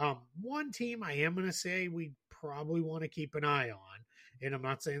 One team I am going to say we probably want to keep an eye on, and I'm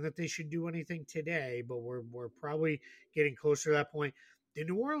not saying that they should do anything today, but we're probably getting closer to that point. The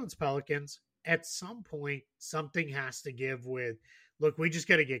New Orleans Pelicans, at some point, something has to give with, look, we just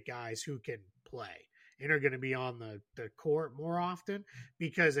got to get guys who can play and are going to be on the court more often,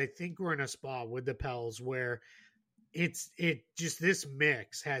 because I think we're in a spot with the Pels where it just, this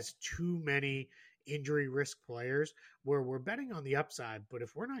mix has too many injury risk players where we're betting on the upside, but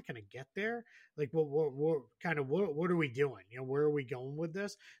if we're not going to get there, like what are we doing? Where are we going with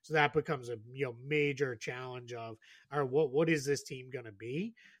this? So that becomes a major challenge of, all right, what is this team going to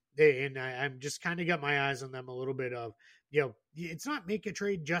be? And I'm just kind of got my eyes on them a little bit of, it's not make a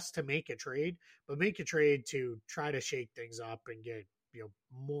trade just to make a trade, but make a trade to try to shake things up and get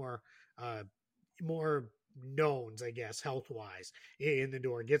more more knowns, I guess, health wise in the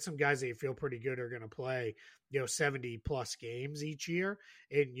door. Get some guys that you feel pretty good are going to play, 70 plus games each year,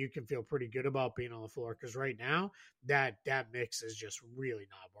 and you can feel pretty good about being on the floor. Because right now, that mix is just really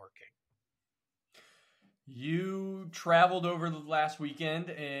not working. You traveled over the last weekend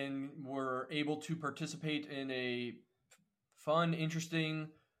and were able to participate in a fun, interesting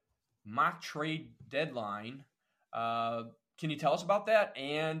mock trade deadline. Can you tell us about that?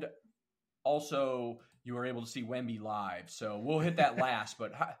 And also, you were able to see Wemby live. So we'll hit that last.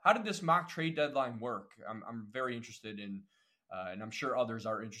 But how did this mock trade deadline work? I'm very interested in, and I'm sure others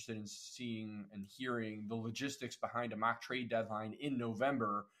are interested in seeing and hearing the logistics behind a mock trade deadline in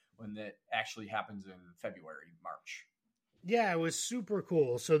November when that actually happens in February, March. Yeah, it was super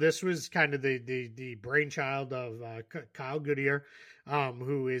cool. So this was kind of the brainchild of Kyle Goodyear,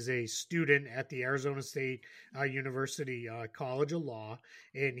 who is a student at the Arizona State University College of Law,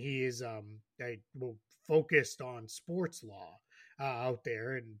 and he is focused on sports law out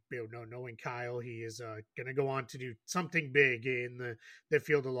there. And knowing Kyle, he is going to go on to do something big in the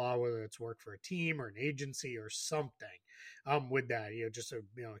field of law, whether it's work for a team or an agency or something. With that, just a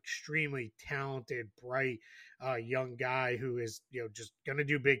extremely talented, bright young guy who is just going to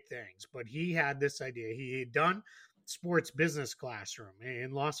do big things. But he had this idea. He had done sports business classroom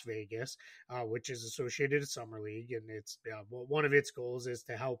in Las Vegas, which is associated to Summer League, and it's one of its goals is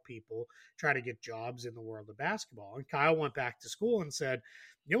to help people try to get jobs in the world of basketball. And Kyle went back to school and said,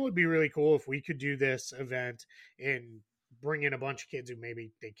 it would be really cool if we could do this event and bring in a bunch of kids who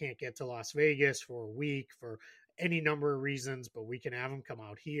maybe they can't get to Las Vegas for a week for any number of reasons, but we can have them come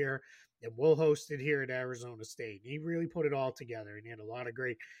out here and we'll host it here at Arizona State. And he really put it all together, and he had a lot of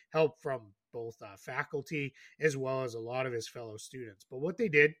great help from both faculty as well as a lot of his fellow students. But what they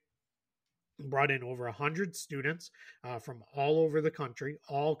did, brought in over 100 students from all over the country,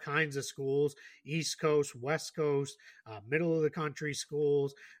 all kinds of schools, East Coast, West Coast, middle of the country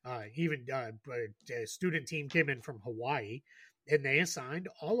schools, even a student team came in from Hawaii, and they assigned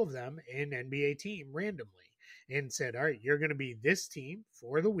all of them an NBA team randomly and said, all right, you're going to be this team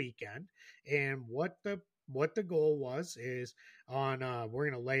for the weekend. And what the goal was is we're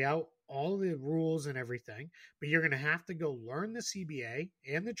going to lay out all the rules and everything, but you're going to have to go learn the CBA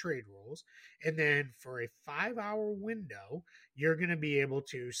and the trade rules. And then for a 5-hour window, you're going to be able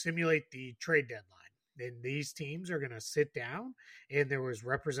to simulate the trade deadline. And these teams are going to sit down, and there was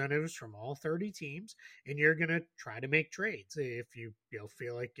representatives from all 30 teams, and you're going to try to make trades if you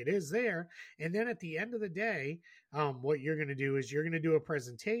feel like it is there. And then at the end of the day, what you're going to do is you're going to do a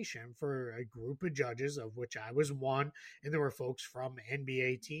presentation for a group of judges, of which I was one, and there were folks from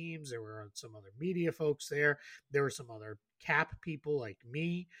NBA teams. There were some other media folks there. There were some other cap people like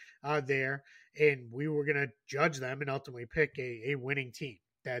me there, and we were going to judge them and ultimately pick a winning team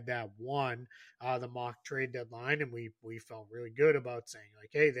that won the mock trade deadline. And we felt really good about saying, like,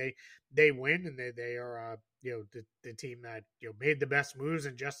 hey, they win, and they are the team that made the best moves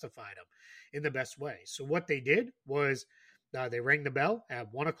and justified them in the best way. So what they did was they rang the bell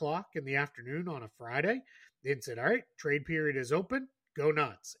at 1:00 in the afternoon on a Friday and said, all right, trade period is open, go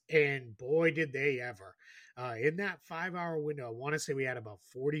nuts. And boy, did they ever. In that 5-hour window, I want to say we had about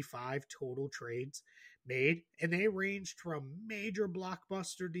 45 total trades made, and they ranged from major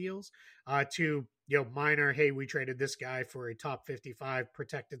blockbuster deals to minor, hey, we traded this guy for a top 55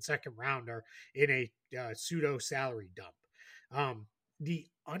 protected second rounder in a pseudo salary dump. The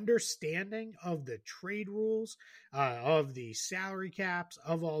understanding of the trade rules, of the salary caps,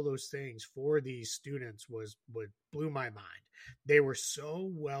 of all those things for these students was what blew my mind. They were so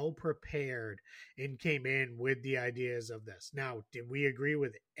well prepared and came in with the ideas of this. Now, did we agree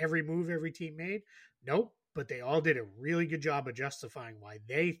with every move every team made? Nope, but they all did a really good job of justifying why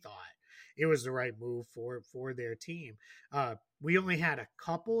they thought it was the right move for their team. We only had a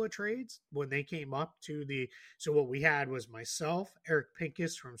couple of trades when they came up to the. So what we had was myself, Eric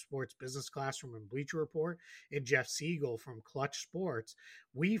Pincus from Sports Business Classroom and Bleacher Report, and Jeff Siegel from Clutch Sports.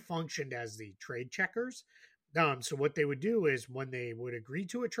 We functioned as the trade checkers. So what they would do is when they would agree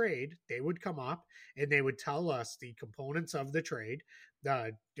to a trade, they would come up and they would tell us the components of the trade.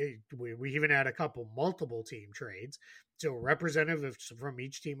 We even had a couple multiple team trades. So a representative from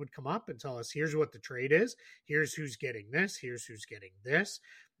each team would come up and tell us, here's what the trade is. Here's who's getting this. Here's who's getting this.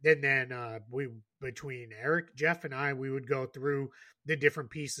 And then we, between Eric, Jeff, and I, we would go through the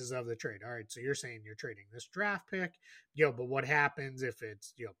different pieces of the trade. All right, so you're saying you're trading this draft pick, but what happens if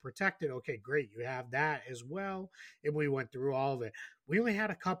it's, protected? Okay, great. You have that as well. And we went through all of it. We only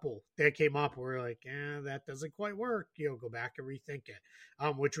had a couple that came up where we're like, that doesn't quite work. Go back and rethink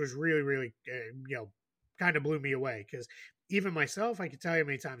it, which was really, really, kind of blew me away because even myself, I can tell you how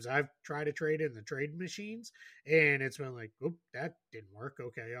many times I've tried to trade in the trade machines and it's been like, oop, that didn't work.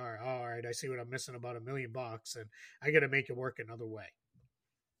 Okay. All right. I see what I'm missing, about $1 million, and I got to make it work another way.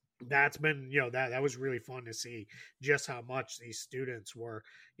 That's been, that was really fun to see just how much these students were,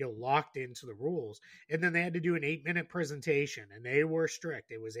 locked into the rules. And then they had to do an 8-minute presentation and they were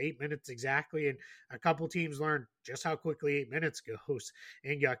strict. It was 8 minutes exactly. And a couple teams learned just how quickly 8 minutes goes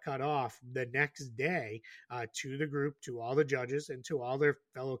and got cut off the next day to the group, to all the judges and to all their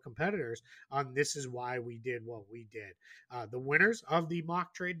fellow competitors on this is why we did what we did. The winners of the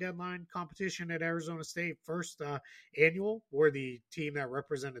mock trade deadline competition at Arizona State first annual were the team that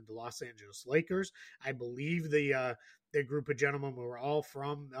represented the Los Angeles Lakers. I believe the group of gentlemen were all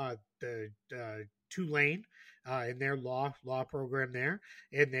from the Tulane in their law program there,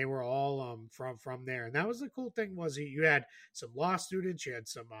 and they were all from there. And that was the cool thing, was you had some law students, you had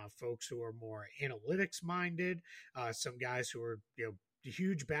some folks who are more analytics minded, some guys who were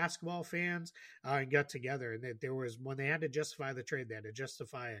huge basketball fans, and got together. And there was, when they had to justify the trade, they had to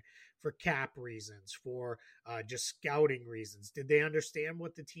justify it for cap reasons, for just scouting reasons. Did they understand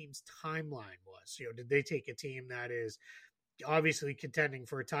what the team's timeline was? Did they take a team that is obviously contending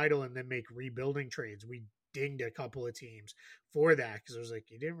for a title and then make rebuilding trades? We dinged a couple of teams for that because it was like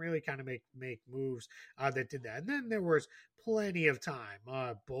you didn't really kind of make moves that did that. And then there was plenty of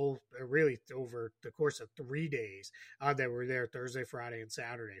time, both really over the course of 3 days that were there, Thursday, Friday, and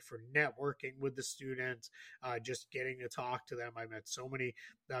Saturday, for networking with the students, just getting to talk to them. I met so many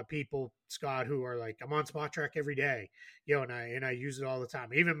people, Scott, who are like, I'm on Spot Track every day, and I use it all the time.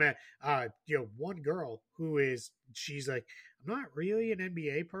 I even met one girl she's like, I'm not really an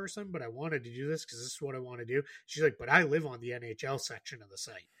NBA person, but I wanted to do this because this is what I want to do. She's like, but I live on the NHL section of the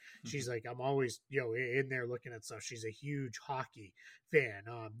site. She's like, I'm always, in there looking at stuff. She's a huge hockey fan.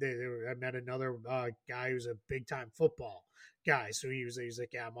 I met another guy who's a big time football guy. So he's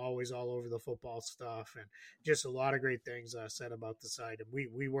like, yeah, I'm always all over the football stuff, and just a lot of great things said about the site. And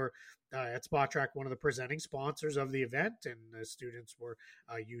we were at Spot Track, one of the presenting sponsors of the event, and the students were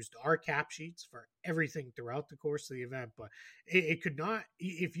used our cap sheets for everything throughout the course of the event. But it could not,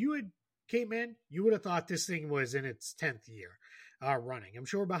 if you had came in, you would have thought this thing was in its 10th year running. I'm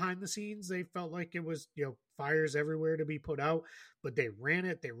sure behind the scenes they felt like it was, fires everywhere to be put out, but they ran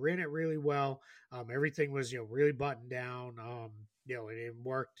it really well. Everything was, really buttoned down. And it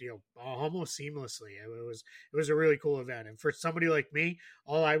worked, almost seamlessly. It was a really cool event. And for somebody like me,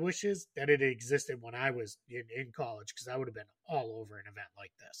 all I wish is that it existed when I was in college, because I would have been all over an event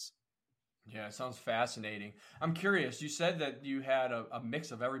like this. Yeah, it sounds fascinating. I'm curious. You said that you had a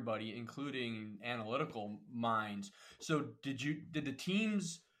mix of everybody, including analytical minds. So did the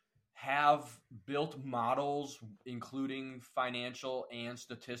teams have built models, including financial and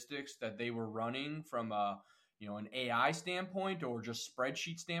statistics, that they were running from an AI standpoint or just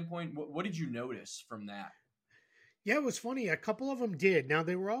spreadsheet standpoint? What did you notice from that? Yeah, it was funny. A couple of them did. Now,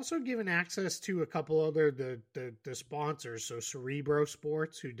 they were also given access to a couple other the sponsors. So Cerebro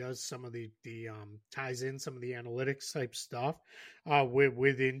Sports, who does some of the ties in some of the analytics type stuff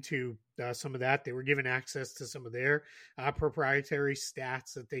into some of that. They were given access to some of their proprietary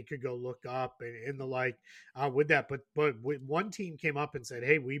stats that they could go look up and the like with that. But one team came up and said,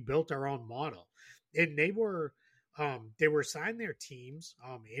 "Hey, we built our own model," and they were assigned their teams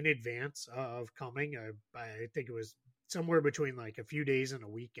in advance of coming. I think it was somewhere between like a few days and a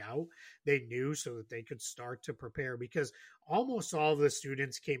week out. They knew, so that they could start to prepare, because almost all of the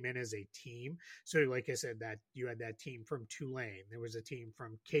students came in as a team. So like I said, that you had that team from Tulane. There was a team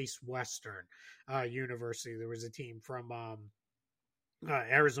from Case Western University. There was a team from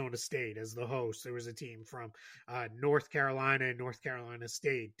Arizona State as the host. There was a team from North Carolina and North Carolina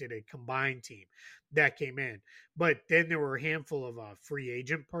State did a combined team that came in. But then there were a handful of free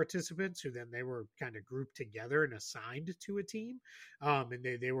agent participants who then they were kind of grouped together and assigned to a team. And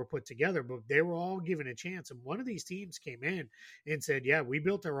they were put together, but they were all given a chance. And one of these teams came in and said, yeah, we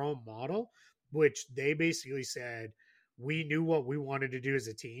built our own model, which they basically said, we knew what we wanted to do as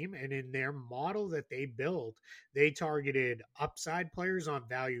a team. And in their model that they built, they targeted upside players on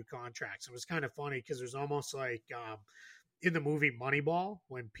value contracts. It was kind of funny because it was almost like in the movie Moneyball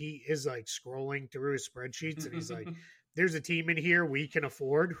when Pete is like scrolling through his spreadsheets and he's like, there's a team in here we can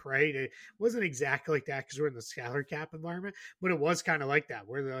afford, right? It wasn't exactly like that because we're in the salary cap environment, but it was kind of like that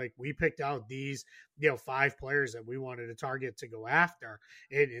where they're like, we picked out these, 5 players that we wanted to target to go after.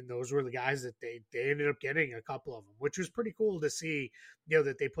 And those were the guys that they ended up getting a couple of them, which was pretty cool to see,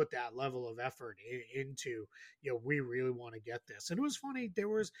 that they put that level of effort into, we really want to get this. And it was funny. There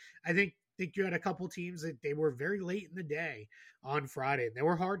was, I think you had a couple teams that they were very late in the day on Friday and they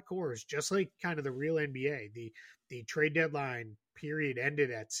were hardcores, just like kind of the real NBA. The trade deadline period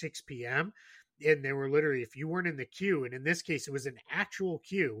ended at 6 p.m. And they were literally, if you weren't in the queue, and in this case, it was an actual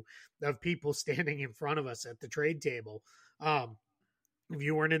queue of people standing in front of us at the trade table. If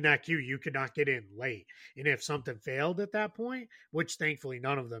you weren't in that queue, you could not get in late. And if something failed at that point, which thankfully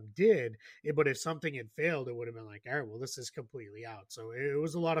none of them did, but if something had failed, it would have been like, all right, well, this is completely out. So it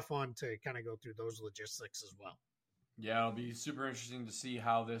was a lot of fun to kind of go through those logistics as well. Yeah, it'll be super interesting to see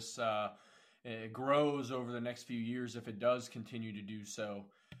how this it grows over the next few years if it does continue to do so.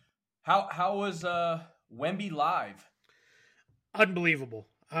 How was Wemby Live? Unbelievable.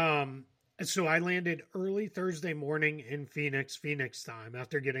 So I landed early Thursday morning in Phoenix time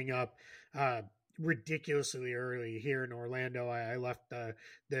after getting up ridiculously early here in Orlando. I left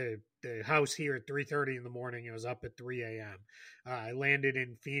the house here at 3:30 in the morning. It was up at 3 a.m. I landed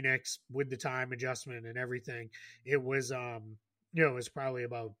in Phoenix with the time adjustment and everything. It was it was probably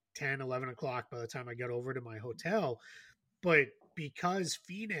about 10, 11 o'clock by the time I got over to my hotel. But because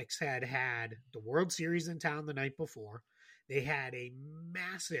Phoenix had the World Series in town the night before, they had a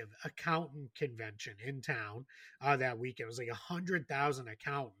massive accountant convention in town that weekend. It was like 100,000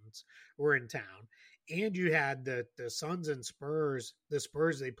 accountants were in town. And you had the Suns and Spurs. The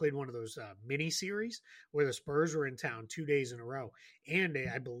Spurs, they played one of those mini series where the Spurs were in town 2 days in a row. And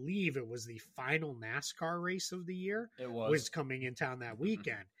I believe it was the final NASCAR race of the year. It was coming in town that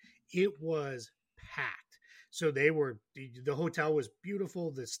weekend. It was packed. So the hotel was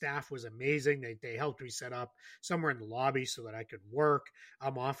beautiful. The staff was amazing. They helped me set up somewhere in the lobby so that I could work.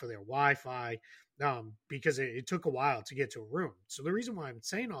 I'm off of their Wi-Fi because it took a while to get to a room. So the reason why I'm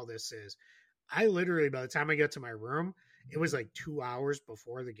saying all this is I literally, by the time I got to my room, it was like 2 hours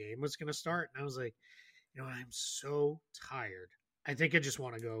before the game was going to start. And I was like, I'm so tired. I think I just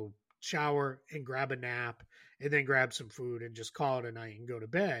want to go shower and grab a nap and then grab some food and just call it a night and go to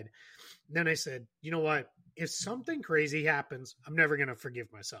bed. And then I said, you know what? If something crazy happens, I'm never going to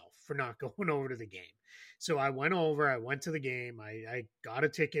forgive myself for not going over to the game. So I went to the game. I got a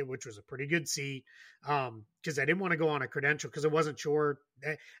ticket, which was a pretty good seat because I didn't want to go on a credential because I wasn't sure.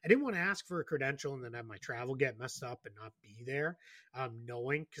 I didn't want to ask for a credential and then have my travel get messed up and not be there,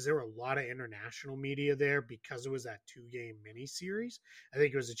 knowing because there were a lot of international media there because it was that 2-game mini series. I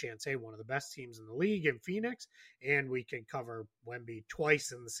think it was a chance, hey, one of the best teams in the league in Phoenix, and we can cover Wemby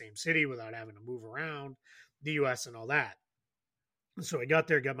twice in the same city without having to move around the U.S. and all that. So I got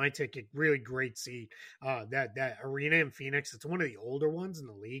there, got my ticket, really great seat. That arena in Phoenix, it's one of the older ones in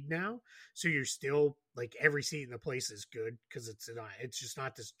the league now. So you're still like every seat in the place is good because it's just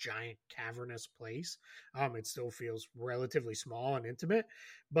not this giant cavernous place. It still feels relatively small and intimate,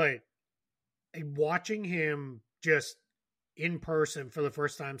 but watching him just in person for the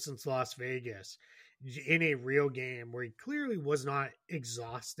first time since Las Vegas in a real game where he clearly was not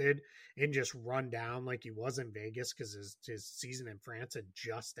exhausted and just run down like he was in Vegas because his season in France had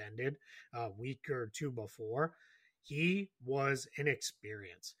just ended a week or two before. He was an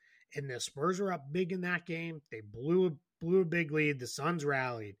experience. And the Spurs were up big in that game. They blew a big lead. The Suns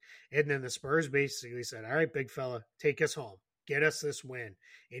rallied. And then the Spurs basically said, all right, big fella, take us home. Get us this win.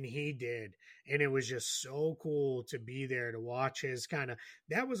 And he did. And it was just so cool to be there to watch his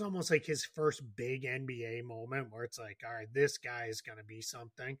that was almost like his first big NBA moment where it's like, all right, this guy is going to be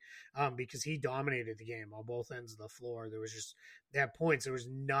something because he dominated the game on both ends of the floor. There was just at points, there was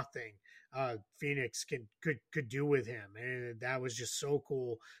nothing Phoenix could do with him. And that was just so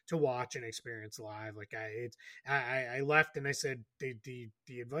cool to watch and experience live. Like I left and I said, the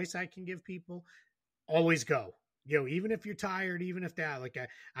advice I can give people, always go. even if you're tired, even if that, like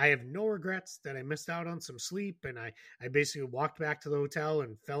I have no regrets that I missed out on some sleep, and I basically walked back to the hotel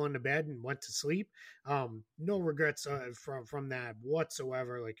and fell into bed and went to sleep. No regrets from that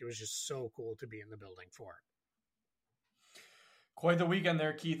whatsoever. Like, it was just so cool to be in the building for Quite the weekend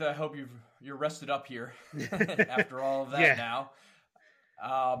there, Keith. I hope you're rested up here it. after all of that Yeah. now.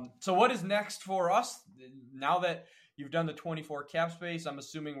 So what is next for us now that you've done the 24 cap space? I'm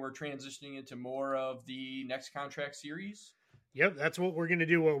assuming we're transitioning into more of the next contract series. Yep, that's what we're going to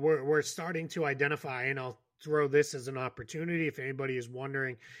do. We're starting to identify, and I'll throw this as an opportunity. If anybody is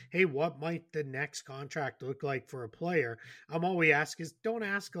wondering, hey, what might the next contract look like for a player? All we ask is, don't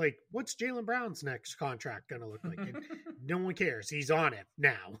ask, like, what's Jaylen Brown's next contract going to look like? And no one cares. He's on it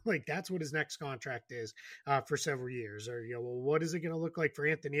now. Like, that's what his next contract is for several years. Or, well, what is it going to look like for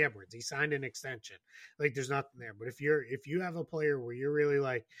Anthony Edwards? He signed an extension. Like, there's nothing there. But if you have a player where you're really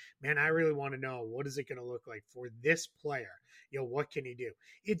like, man, I really want to know, what is it going to look like for this player? What can he do?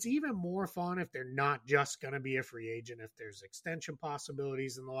 It's even more fun if they're not just going to be a free agent, if there's extension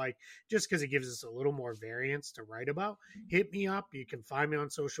possibilities and the like, just because it gives us a little more variance to write about. Hit me up. You can find me on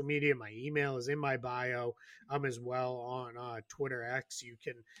social media. My email is in my bio as well on Twitter X. You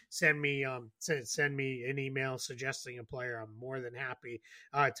can send me an email suggesting a player. I'm more than happy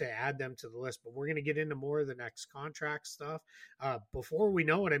to add them to the list. But we're going to get into more of the next contract stuff. Before we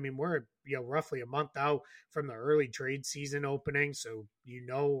know it, I mean, we're roughly a month out from the early trade season opening. So,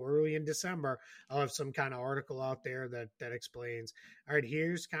 early in December, I'll have some kind of article out there that explains, all right,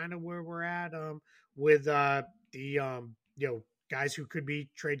 here's kind of where we're at with the guys who could be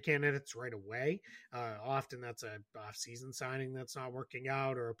trade candidates right away. Often that's a off-season signing that's not working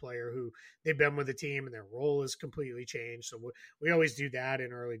out, or a player who they've been with the team and their role has completely changed. So we always do that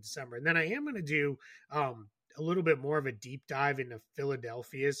in early December. And then I am going to do a little bit more of a deep dive into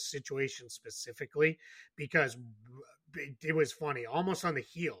Philadelphia's situation specifically, because it was funny. Almost on the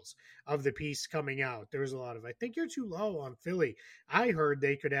heels of the piece coming out, there was a lot of, I think you're too low on Philly. I heard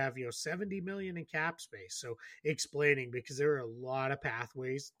they could have, $70 million in cap space. So explaining, because there are a lot of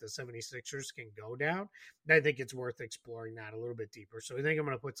pathways the 76ers can go down. And I think it's worth exploring that a little bit deeper. So I think I'm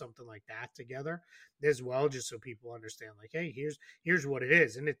going to put something like that together as well, just so people understand, like, hey, here's what it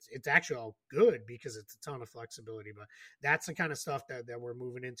is. And it's actually all good because it's a ton of flexibility. But that's the kind of stuff that we're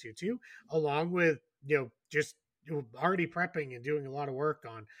moving into too, along with, just already prepping and doing a lot of work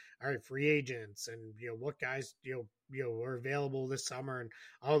on free agents and what guys are available this summer and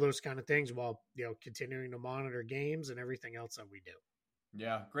all those kind of things, while continuing to monitor games and everything else that we do.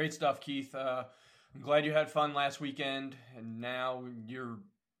 Yeah, great stuff, Keith. I'm glad you had fun last weekend, and now you're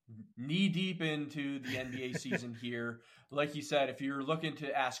knee deep into the NBA season here. Like you said, if you're looking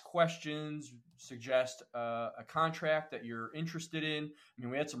to ask questions, suggest a contract that you're interested in. I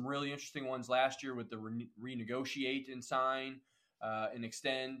mean, we had some really interesting ones last year with the renegotiate and sign and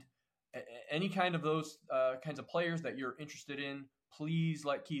extend. Any kind of those kinds of players that you're interested in, please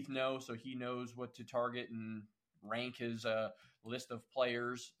let Keith know so he knows what to target and rank his list of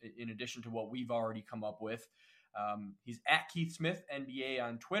players in addition to what we've already come up with. He's at Keith Smith NBA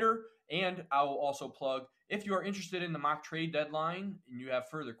on Twitter, and I will also plug, if you are interested in the mock trade deadline and you have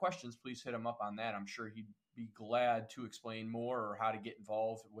further questions, please hit him up on that. I'm sure he'd be glad to explain more or how to get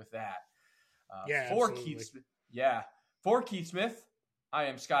involved with that. For Keith Smith, I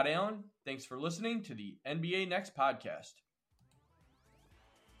am Scott Allen. Thanks for listening to the NBA Next podcast.